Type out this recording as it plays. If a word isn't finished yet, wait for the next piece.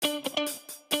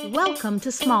Welcome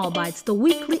to Small Bites, the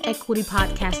weekly equity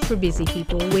podcast for busy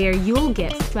people, where you'll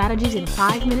get strategies in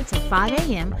 5 minutes at 5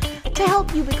 a.m. to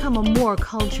help you become a more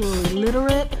culturally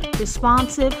literate,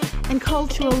 responsive, and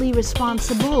culturally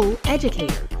responsible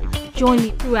educator. Join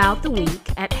me throughout the week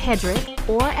at Hedrick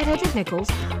or at Hedrick Nichols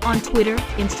on Twitter,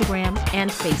 Instagram, and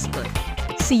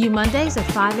Facebook. See you Mondays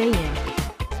at 5 a.m.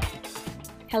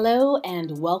 Hello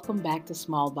and welcome back to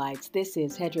Small Bites. This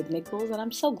is Hedrick Nichols, and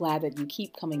I'm so glad that you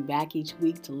keep coming back each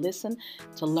week to listen,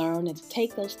 to learn, and to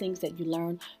take those things that you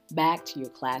learn back to your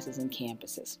classes and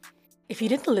campuses. If you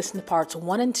didn't listen to parts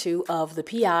 1 and 2 of the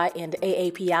PI and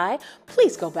AAPI,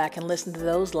 please go back and listen to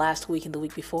those last week and the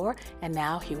week before, and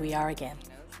now here we are again.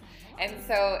 And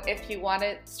so if you want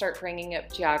to start bringing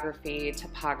up geography,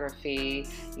 topography,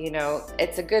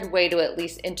 it's a good way to at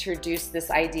least introduce this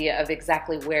idea of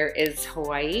exactly where is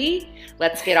Hawaii.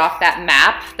 Let's get off that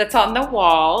map that's on the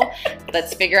wall.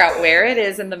 Let's figure out where it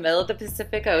is in the middle of the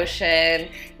Pacific Ocean.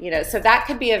 So that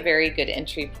could be a very good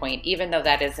entry point, even though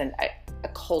that isn't a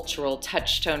cultural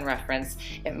touchstone reference.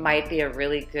 It might be a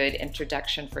really good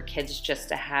introduction for kids just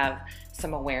to have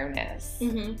some awareness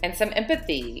and some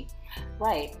empathy.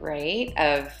 Right,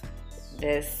 of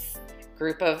this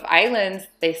group of islands.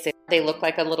 They say they look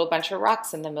like a little bunch of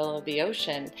rocks in the middle of the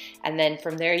ocean. And then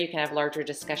from there, you can have larger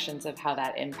discussions of how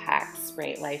that impacts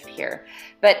life here.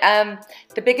 But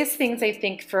the biggest things I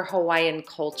think for Hawaiian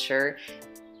culture.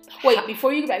 Wait,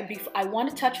 before you go back, I want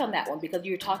to touch on that one because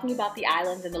you're talking about the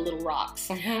islands and the little rocks.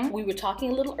 We were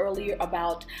talking a little earlier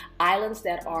about islands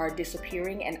that are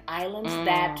disappearing and islands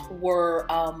that were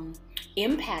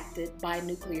impacted by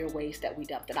nuclear waste that we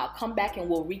dumped. And I'll come back and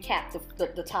we'll recap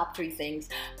the top 3 things.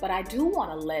 But I do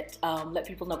want to let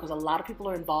people know, because a lot of people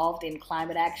are involved in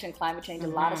climate action, climate change. A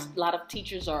lot of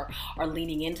teachers are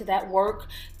leaning into that work.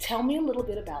 Tell me a little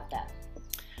bit about that.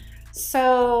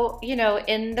 So,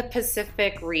 in the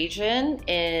Pacific region,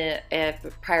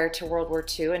 prior to World War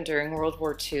II and during World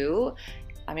War II,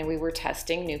 we were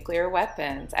testing nuclear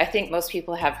weapons. I think most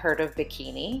people have heard of the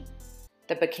Bikini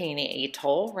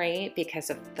Atoll, right? Because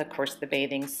of course, the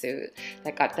bathing suit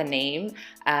that got the name.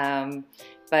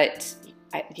 But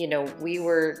we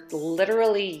were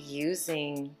literally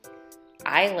using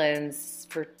islands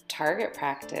for target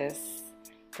practice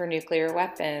for nuclear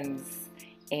weapons.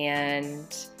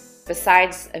 And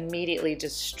besides immediately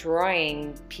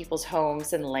destroying people's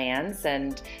homes and lands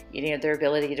and their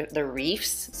ability to the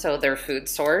reefs, so their food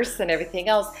source and everything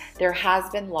else, there has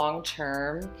been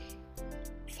long-term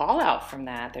fallout from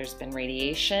that. There's been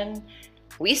radiation.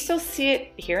 We still see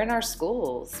it here in our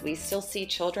schools. We still see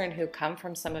children who come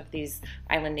from some of these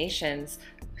island nations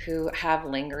who have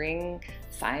lingering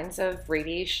signs of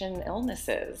radiation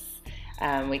illnesses.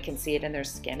 We can see it in their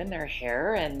skin and their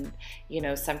hair, and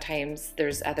sometimes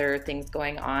there's other things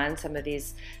going on. Some of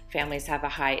these families have a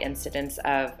high incidence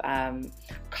of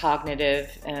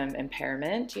cognitive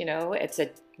impairment. It's a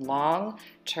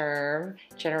long-term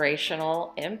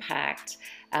generational impact.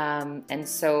 And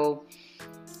so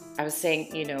I was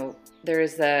saying, there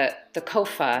is the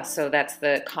COFA, so that's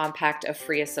the Compact of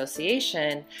Free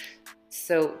Association.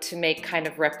 So to make kind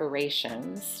of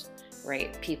reparations,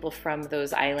 right? People from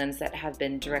those islands that have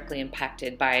been directly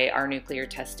impacted by our nuclear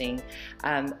testing,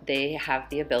 they have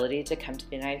the ability to come to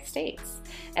the United States.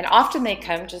 And often they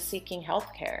come just seeking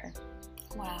health care.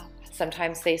 Wow.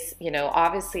 Sometimes they,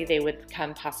 obviously they would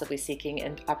come possibly seeking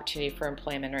an opportunity for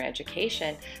employment or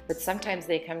education, but sometimes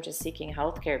they come just seeking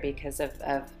health care because of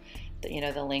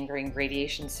the lingering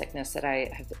radiation sickness that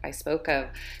I spoke of.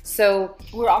 So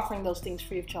we're offering those things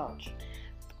free of charge.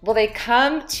 Well, they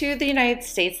come to the United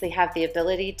States, they have the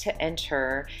ability to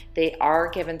enter, they are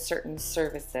given certain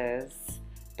services,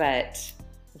 but,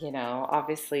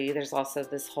 obviously there's also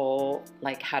this whole,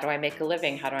 how do I make a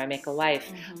living? How do I make a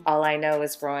life? All I know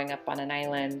is growing up on an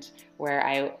island where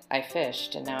I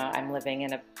fished, and now I'm living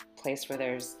in a place where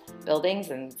there's buildings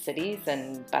and cities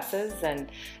and buses,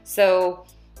 and so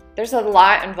there's a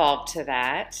lot involved to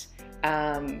that,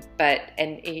 the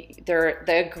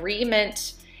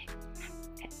agreement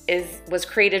was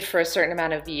created for a certain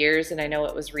amount of years, and I know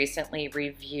it was recently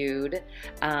reviewed,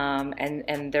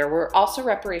 and there were also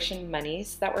reparation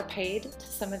monies that were paid to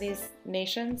some of these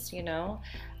nations,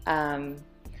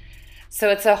 so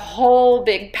it's a whole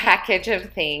big package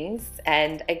of things.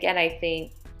 And again, I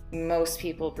think most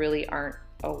people really aren't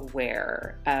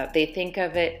aware. They think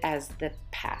of it as the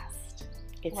past.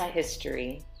 It's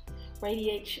history.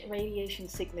 Radiation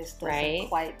sickness doesn't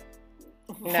quite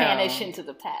vanish into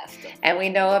the past. And we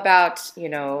know about,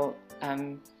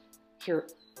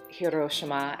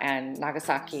 Hiroshima and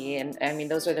Nagasaki, and I mean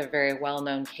those are the very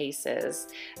well-known cases.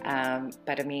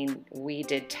 But I mean, we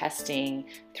did testing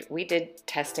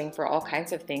for all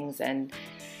kinds of things, and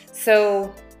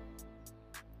so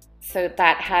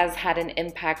that has had an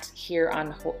impact here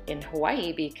in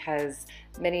Hawaii, because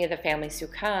many of the families who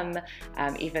come,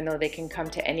 even though they can come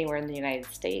to anywhere in the United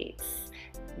States,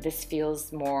 this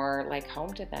feels more like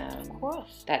home to them. Of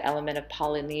course. That element of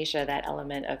Polynesia, that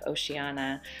element of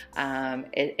Oceania,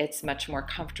 it's much more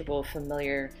comfortable,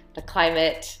 familiar, the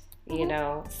climate, you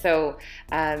know. So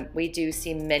we do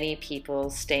see many people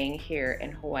staying here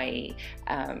in Hawaii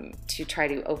to try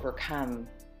to overcome,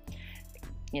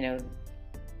 you know,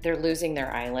 they're losing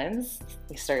their islands.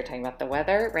 We started talking about the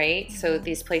weather, right? Mm-hmm. So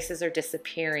these places are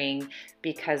disappearing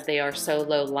because they are so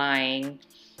low-lying.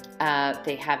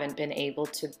 They haven't been able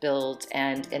to build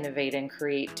and innovate and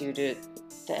create due to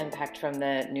the impact from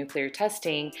the nuclear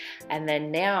testing. And then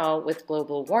now with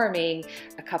global warming,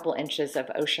 a couple inches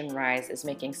of ocean rise is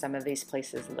making some of these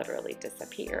places literally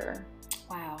disappear.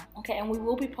 Wow. Okay, and we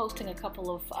will be posting a couple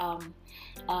of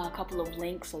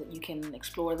links so that you can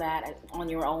explore that on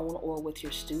your own or with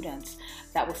your students.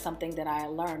 That was something that I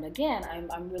learned. Again,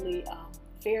 I'm really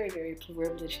very, very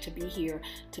privileged to be here,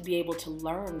 to be able to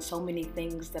learn so many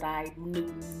things that I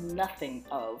knew nothing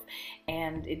of.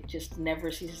 And it just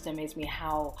never ceases to amaze me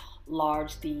how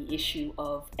large the issue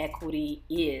of equity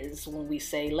is when we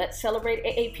say, let's celebrate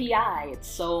AAPI. It's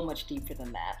so much deeper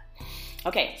than that.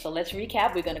 Okay, so let's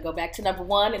recap. We're going to go back to number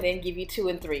 1 and then give you 2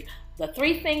 and 3. The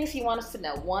 3 things you want us to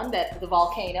know. 1, that the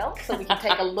volcano, so we can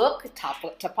take a look,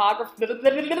 topography,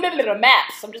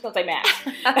 maps. I'm just going to say maps.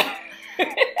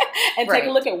 And take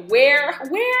a look at where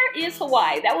is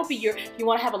Hawaii. That would be you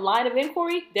want to have a line of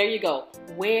inquiry? There you go.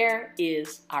 Where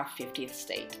is our 50th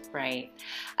state? Right.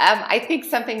 I think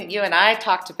something that you and I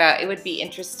talked about, it would be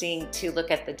interesting to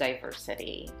look at the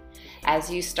diversity.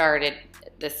 As you started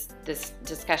this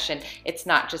discussion, it's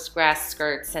not just grass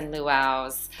skirts and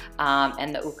luau's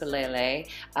and the ukulele.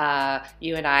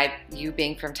 You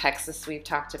being from Texas, we've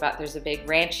talked about there's a big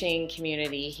ranching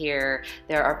community here.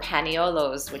 There are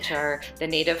paniolos, which are the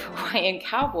native Hawaiian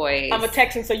cowboys. I'm a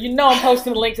Texan, so you know I'm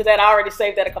posting a link to that. I already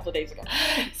saved that a couple of days ago.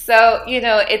 So, you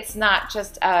know, it's not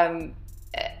just a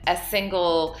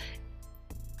single,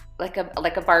 like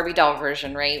a Barbie doll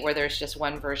version, right? Where there's just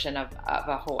one version of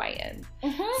a Hawaiian.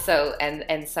 Mm-hmm. So,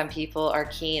 and some people are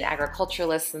keen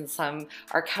agriculturalists, and some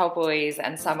are cowboys,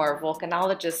 and some are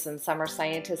volcanologists, and some are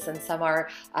scientists, and some are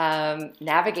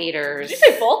navigators. Did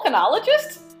you say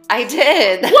volcanologist? I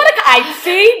did. I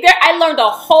see. I learned a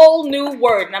whole new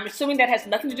word, and I'm assuming that has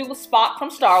nothing to do with Spock from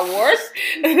Star Wars.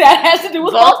 That has to do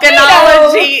with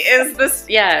volcanology.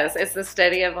 It's the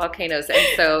study of volcanoes, and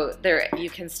so you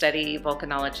can study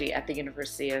volcanology at the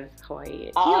University of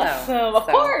Hawaii. Awesome, of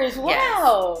course.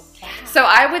 Wow. Yes. So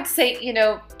I would say, you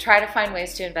know, try to find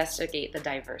ways to investigate the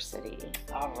diversity.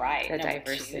 All right. The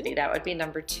diversity. 2. That would be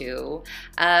number 2,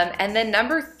 and then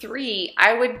number 3,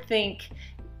 I would think.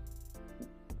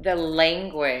 The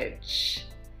language,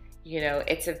 you know,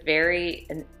 it's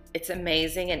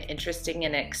amazing and interesting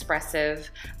and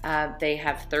expressive. They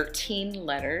have 13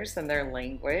 letters in their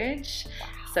language. Wow.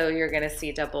 So you're going to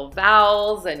see double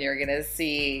vowels, and you're going to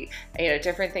see, you know,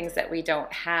 different things that we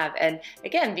don't have. And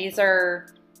again, these are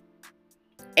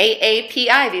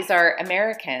AAPI, these are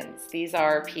Americans. These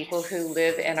are people who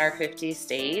live in our 50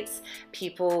 states.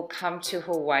 People come to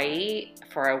Hawaii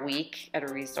for a week at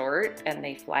a resort, and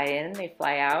they fly in, they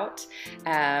fly out.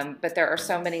 But there are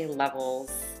so many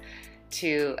levels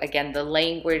to, again, the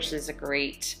language is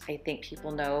I think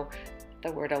people know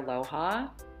the word aloha.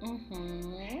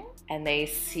 Mm-hmm. And they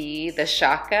see the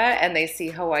shaka, and they see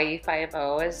Hawaii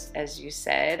 5-0, as you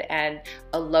said. And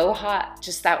aloha,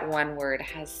 just that one word,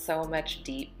 has so much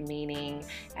deep meaning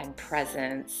and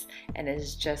presence, and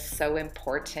is just so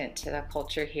important to the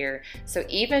culture here. So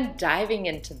even diving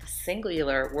into the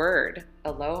singular word,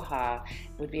 aloha,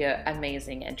 would be an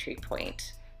amazing entry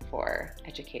point for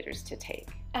educators to take.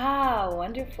 Ah,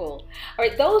 wonderful. All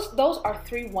right, those are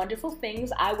 3 wonderful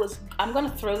things. I'm going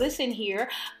to throw this in here.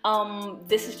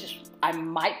 This is just, I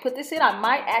might put this in. I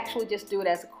might actually just do it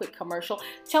as a quick commercial.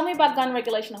 Tell me about gun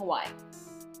regulation in Hawaii.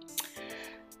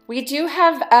 We do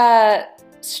have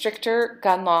stricter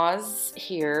gun laws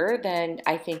here than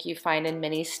I think you find in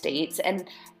many states. And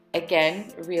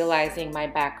again, realizing my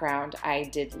background, I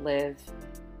did live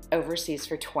overseas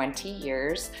for 20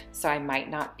 years, so I might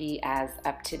not be as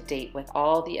up to date with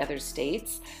all the other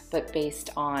states, but based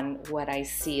on what I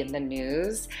see in the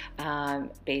news,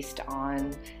 based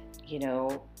on, you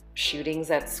know, shootings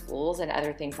at schools and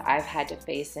other things I've had to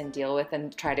face and deal with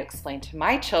and try to explain to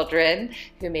my children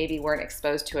who maybe weren't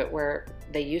exposed to it where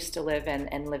they used to live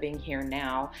and living here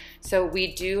now. So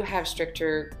we do have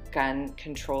stricter gun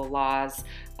control laws.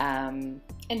 And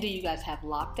do you guys have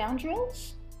lockdown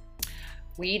drills?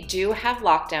 We do have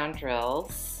lockdown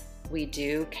drills. We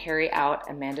do carry out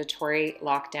a mandatory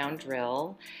lockdown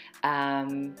drill.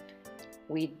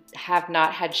 We have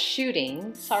not had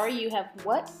shootings. Sorry, you have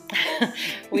what?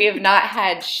 We have not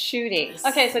had shootings.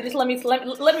 Okay, so just let me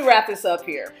wrap this up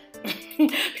here.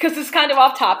 Because it's kind of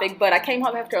off topic, but I came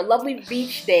home after a lovely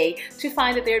beach day to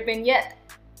find that there had been yet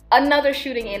another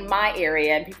shooting in my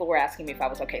area, and people were asking me if I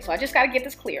was okay. So I just got to get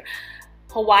this clear.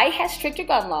 Hawaii has stricter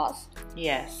gun laws.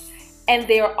 Yes. And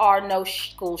there are no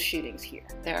school shootings here.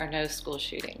 There are no school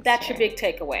shootings. That's your big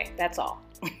takeaway. That's all.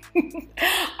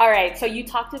 All right, so you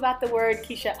talked about the word,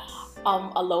 Kecia,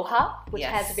 aloha, which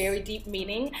has very deep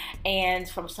meaning, and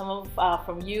from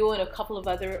from you and a couple of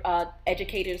other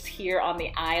educators here on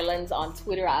the islands on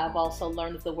Twitter, I've also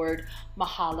learned the word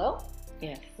mahalo,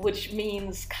 which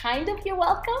means kind of you're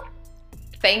welcome.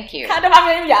 Thank you. Kind of,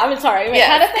 I'm sorry.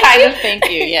 Yes, kind of thank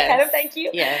you. Yes. Kind of thank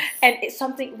you. Yes. And it's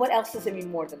something. What else does it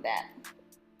mean more than that?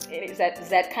 Is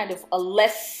that kind of a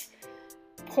less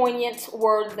poignant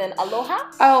word than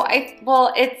aloha?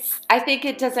 I think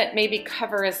it doesn't maybe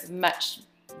cover as much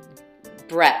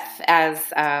breadth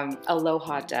as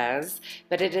aloha does,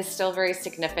 but it is still very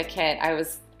significant. I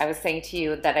was saying to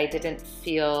you that I didn't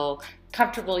feel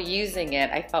comfortable using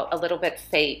it. I felt a little bit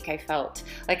fake. I felt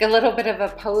like a little bit of a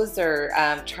poser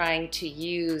trying to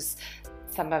use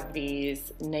some of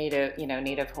these native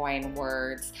Hawaiian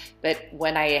words. But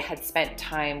when I had spent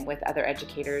time with other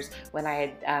educators, when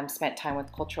I had spent time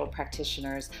with cultural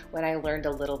practitioners, when I learned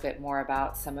a little bit more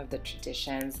about some of the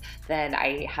traditions, then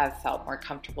I have felt more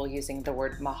comfortable using the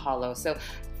word mahalo. So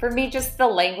for me, just the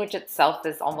language itself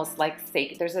is almost like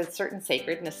sacred. There's a certain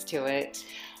sacredness to it.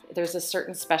 There's a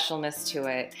certain specialness to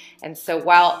it. And so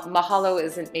while mahalo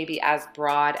isn't maybe as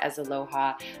broad as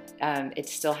aloha, it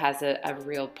still has a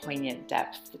real poignant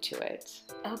depth to it.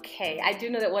 Okay, I do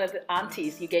know that one of the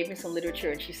aunties, you gave me some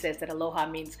literature, and she says that aloha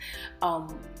means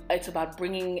it's about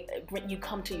you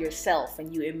come to yourself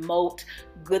and you emote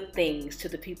good things to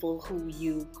the people who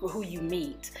you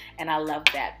meet, and I love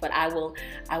that. But I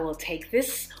will take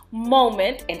this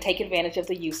moment and take advantage of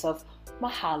the use of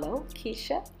mahalo,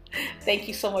 Kecia. Thank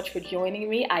you so much for joining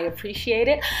me. I appreciate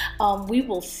it. We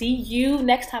will see you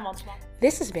next time on Small.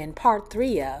 This has been part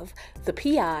 3 of the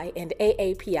PI and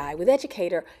AAPI with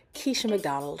educator Kecia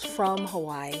McDonald from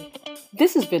Hawaii.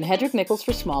 This has been Hedrick Nichols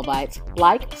for Small Bites.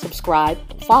 Like,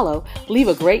 subscribe, follow, leave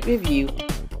a great review,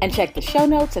 and check the show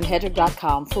notes and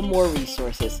hedrick.com for more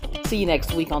resources. See you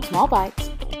next week on Small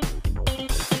Bites.